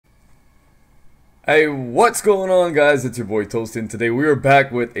Hey, what's going on, guys? It's your boy Toastin. Today we are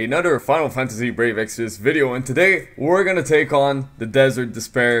back with another Final Fantasy Brave Exvius video, and today we're gonna take on the Desert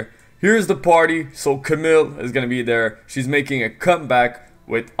Despair. Here's the party. So Camille is gonna be there. She's making a comeback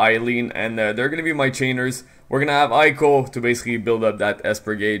with Eileen, and they're gonna be my chainers. We're gonna have Aiko to basically build up that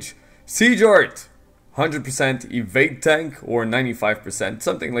Esper gauge. Siege 100% evade tank or 95%,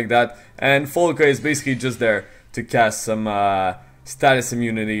 something like that. And Folka is basically just there to cast some status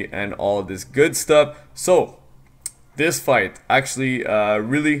immunity and all this good stuff. So this fight actually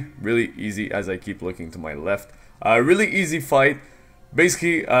really easy, as I keep looking to my left. Really easy fight.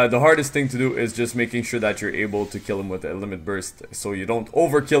 Basically the hardest thing to do is just making sure that you're able to kill him with a limit burst, so you don't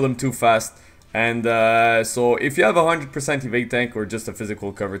overkill him too fast. And so if you have a 100% evade tank or just a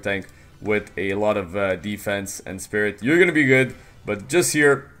physical cover tank with a lot of defense and spirit, you're gonna be good. But just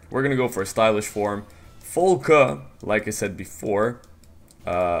here we're gonna go for a stylish form. Folka, like I said before,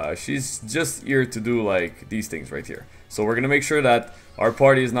 she's just here to do like these things right here. So we're gonna make sure that our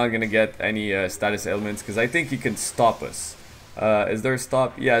party is not gonna get any status ailments, because I think he can stop us. Is there a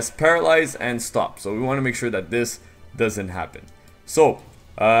stop? Yes, paralyze and stop. So we want to make sure that this doesn't happen. So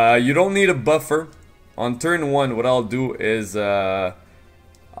you don't need a buffer. On turn 1, what I'll do is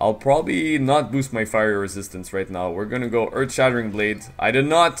I'll probably not boost my fire resistance right now. We're gonna go Earth Shattering Blade. I did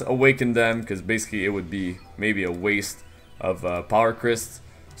not awaken them because basically it would be maybe a waste of power crysts.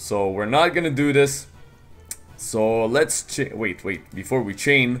 So we're not gonna do this. So let's wait before we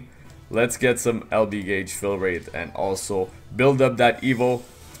chain, let's get some LB gauge fill rate and also build up that Evo.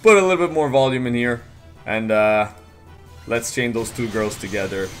 Put a little bit more volume in here, and let's chain those two girls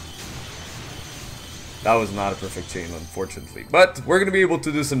together. That was not a perfect chain, unfortunately. But we're going to be able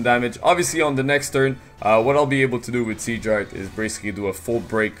to do some damage. Obviously, on the next turn, what I'll be able to do with Siege Art is basically do a full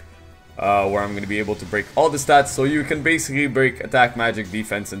break. Where I'm going to be able to break all the stats. So you can basically break attack, magic,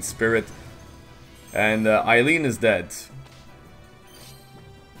 defense, and spirit. And Eileen is dead.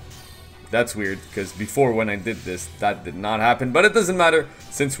 That's weird, because before when I did this, that did not happen. But it doesn't matter,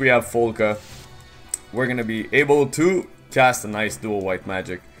 since we have Folka. We're going to be able to cast a nice dual white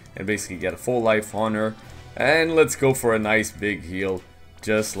magic and basically get a full life on her. And let's go for a nice big heal,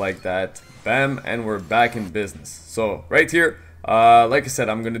 just like that. Bam, and we're back in business. So right here, like I said,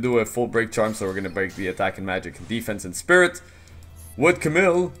 I'm gonna do a full break charm, so we're gonna break the attack and magic and defense and spirit. With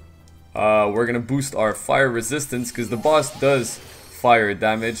Camille, we're gonna boost our fire resistance, because the boss does fire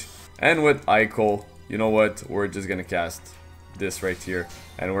damage. And with Aiko, you know what, we're just gonna cast this right here,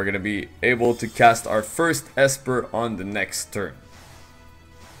 and we're gonna be able to cast our first Esper on the next turn.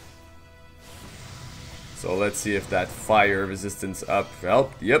 So let's see if that fire resistance up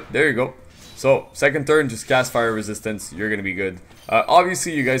helped. Yep, there you go. So second turn, just cast fire resistance. You're gonna be good.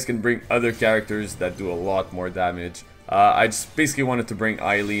 Obviously, you guys can bring other characters that do a lot more damage. I just basically wanted to bring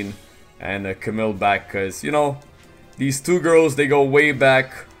Eileen and Camille back, because you know, these two girls, they go way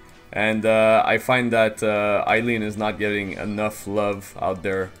back, and I find that Eileen is not getting enough love out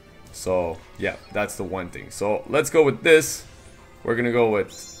there. So yeah, that's the one thing. So let's go with this. We're gonna go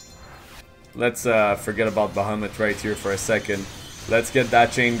with, let's forget about Bahamut right here for a second. Let's get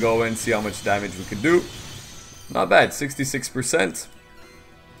that chain going, see how much damage we can do. Not bad, 66%.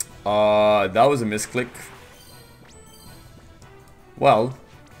 That was a misclick. Well,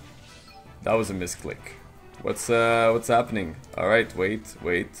 that was a misclick. What's happening? Alright, wait.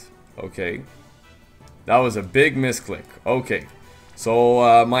 Okay. That was a big misclick. Okay.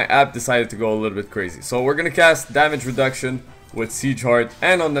 So my app decided to go a little bit crazy. So we're gonna cast damage reduction with Siege Heart,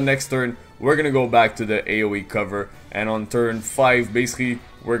 and on the next turn we're gonna go back to the AoE cover, and on turn 5 basically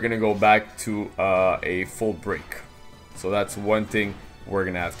we're gonna go back to a full break. So that's one thing we're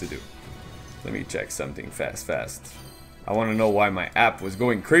gonna have to do. Let me check something fast. I want to know why my app was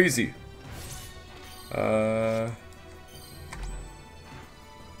going crazy. If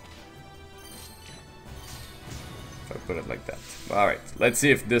I put it like that. Alright, let's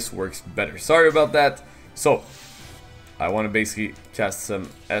see if this works better. Sorry about that. So I want to basically cast some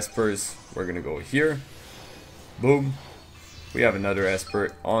Espers. We're gonna go here. Boom. We have another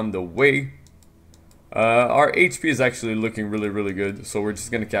Esper on the way. Our HP is actually looking really good. So we're just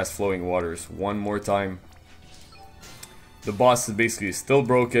gonna cast Flowing Waters one more time. The boss is basically still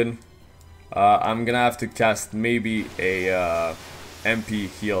broken. I'm gonna have to cast maybe a MP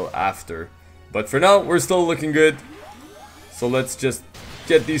heal after. But for now, we're still looking good. So let's just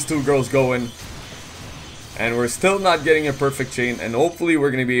get these two girls going. And we're still not getting a perfect chain, and hopefully we're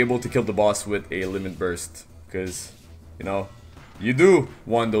going to be able to kill the boss with a limit burst, because, you know, you do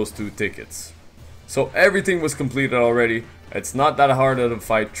want those 2 tickets. So everything was completed already. It's not that hard of a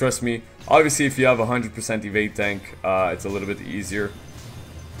fight, trust me. Obviously, if you have a 100% evade tank, it's a little bit easier.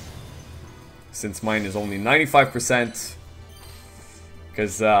 since mine is only 95%.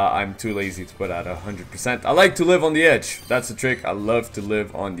 Because I'm too lazy to put at 100%. I like to live on the edge. That's the trick. I love to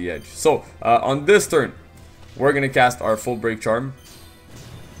live on the edge. So, on this turn, we're going to cast our full break charm.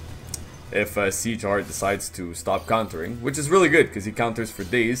 If Siege Heart decides to stop countering. Which is really good, because he counters for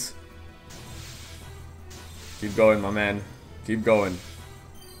days. Keep going, my man. Keep going.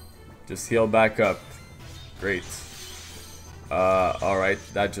 Just heal back up. Great. Alright,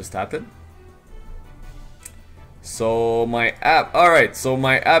 that just happened. So my app, alright, so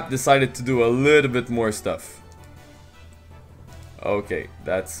my app decided to do a little bit more stuff. Okay,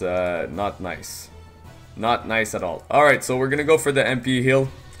 that's not nice. Not nice at all. Alright, so we're gonna go for the MP heal.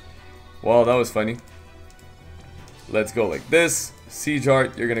 Well, that was funny. Let's go like this. Siege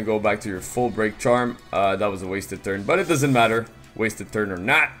Heart, you're gonna go back to your full break charm. That was a wasted turn, but it doesn't matter. Wasted turn or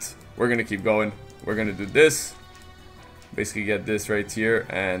not. We're gonna keep going. We're gonna do this. Basically get this right here,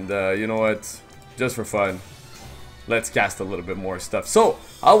 and you know what? Just for fun. Let's cast a little bit more stuff. So,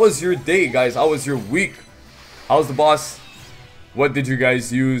 how was your day, guys? How was your week? How's the boss? What did you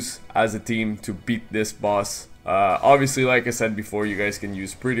guys use as a team to beat this boss? Obviously, like I said before, you guys can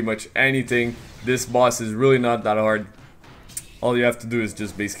use pretty much anything. This boss is really not that hard. All you have to do is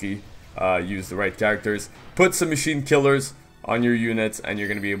just basically use the right characters. Put some machine killers on your units, and you're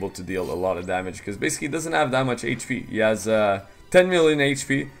going to be able to deal a lot of damage. Because basically, he doesn't have that much HP. He has 10 million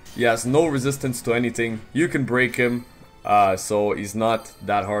HP. He has no resistance to anything. You can break him, so he's not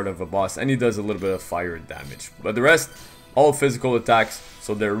that hard of a boss. And he does a little bit of fire damage. But the rest, all physical attacks,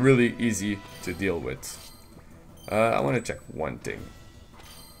 so they're really easy to deal with. I want to check one thing.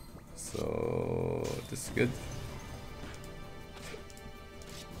 So, this is good.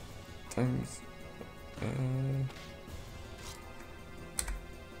 Times... I'm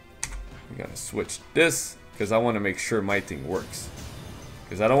gonna switch this, because I want to make sure my thing works.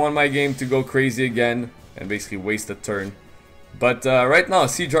 Because I don't want my game to go crazy again and basically waste a turn. But right now,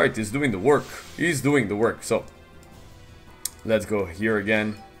 Siege Heart is doing the work. He's doing the work. So, let's go here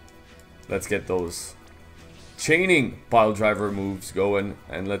again. Let's get those chaining pile driver moves going.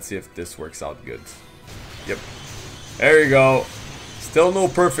 And let's see if this works out good. Yep. There you go. Still no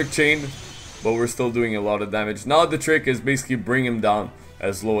perfect chain, but we're still doing a lot of damage. Now the trick is basically bring him down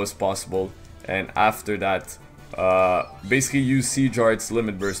as low as possible. And after that, basically use Siege Heart's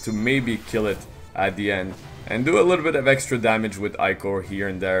limit burst to maybe kill it at the end. And do a little bit of extra damage with Icor here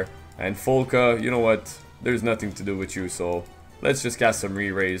and there. And Folka, you know what? There's nothing to do with you, so let's just cast some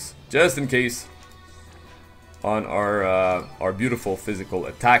re-raise. Just in case. On our beautiful physical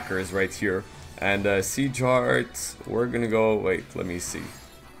attackers right here. And Siege Heart, we're gonna go, wait, let me see.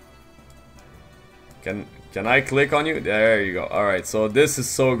 Can I click on you? There you go. Alright, so this is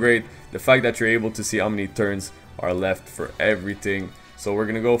so great. The fact that you're able to see how many turns are left for everything. So we're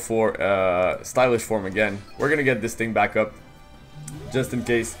gonna go for stylish form again. We're gonna get this thing back up just in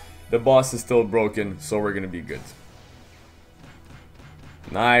case the boss is still broken, so we're gonna be good.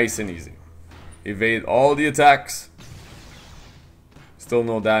 Nice and easy. Evade all the attacks. Still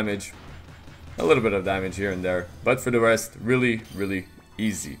no damage. A little bit of damage here and there, but for the rest, really, really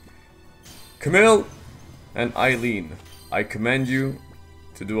easy. Camille and Eileen, I commend you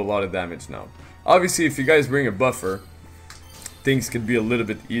to do a lot of damage now. Obviously, if you guys bring a buffer, things could be a little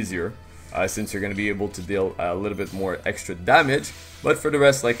bit easier, since you're going to be able to deal a little bit more extra damage. But for the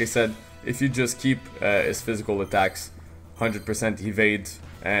rest, like I said, if you just keep his physical attacks 100% evade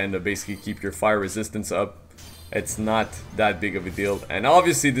and basically keep your fire resistance up, it's not that big of a deal. And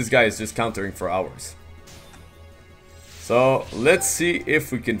obviously this guy is just countering for hours. So let's see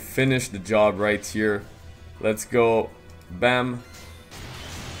if we can finish the job right here. Let's go bam.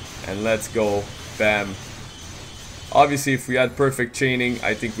 And let's go bam. Obviously if we had perfect chaining,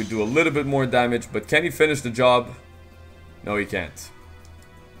 I think we'd do a little bit more damage. But can he finish the job? No, he can't.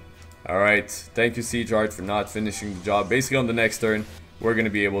 Alright, thank you Siege Heart for not finishing the job. Basically on the next turn, we're going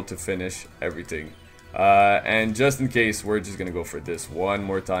to be able to finish everything. And just in case, we're just going to go for this one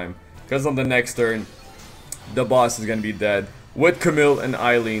more time. Because on the next turn, the boss is going to be dead. With Camille and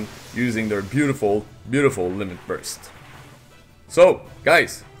Eileen using their beautiful, beautiful limit burst. So,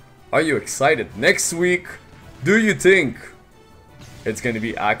 guys, are you excited? Next week, do you think it's going to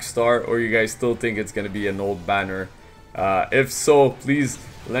be Axstar? Or you guys still think it's going to be an old banner? If so, please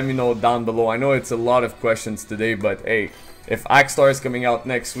let me know down below. I know it's a lot of questions today, but hey, if Axstar is coming out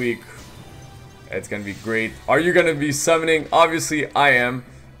next week, it's gonna be great. Are you gonna be summoning? Obviously I am,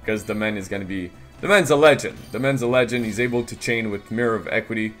 because the man is gonna be, the man's a legend. The man's a legend. He's able to chain with Mirror of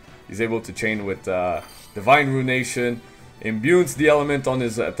Equity. He's able to chain with Divine Runation. Imbues the element on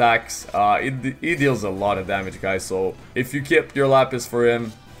his attacks. He deals a lot of damage, guys. So if you keep your Lapis for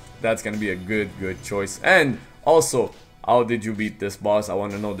him, that's gonna be a good choice. And also, how did you beat this boss? I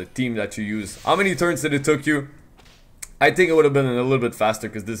want to know the team that you used. How many turns did it took you? I think it would have been a little bit faster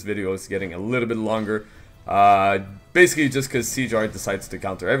because this video is getting a little bit longer. Basically just because Xenogears decides to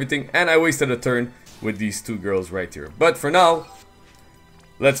counter everything, and I wasted a turn with these two girls right here. But for now,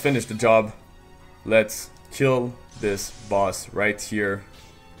 let's finish the job. Let's kill this boss right here.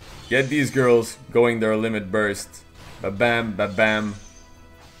 Get these girls going their limit burst. Ba-bam, ba-bam.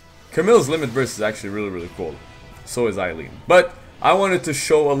 Camille's limit burst is actually really cool. So is Eileen. But I wanted to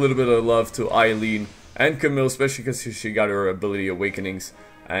show a little bit of love to Eileen and Camille, especially because she got her ability awakenings.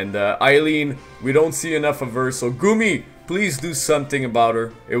 And Eileen, we don't see enough of her, so Gumi, please do something about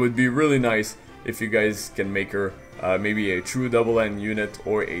her. It would be really nice if you guys can make her maybe a true double end unit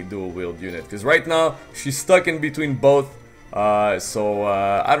or a dual wield unit, because right now she's stuck in between both. I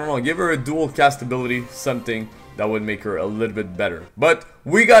don't know, give her a dual cast ability, something that would make her a little bit better. But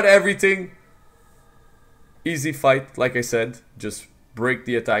we got everything. Easy fight, like I said, just break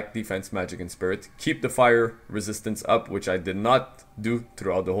the attack, defense, magic, and spirit. Keep the fire resistance up, which I did not do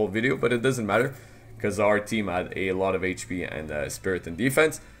throughout the whole video, but it doesn't matter because our team had a lot of HP and spirit and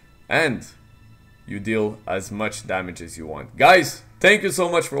defense. And you deal as much damage as you want. Guys, thank you so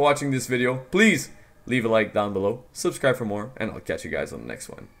much for watching this video. Please leave a like down below, subscribe for more, and I'll catch you guys on the next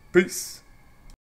one. Peace!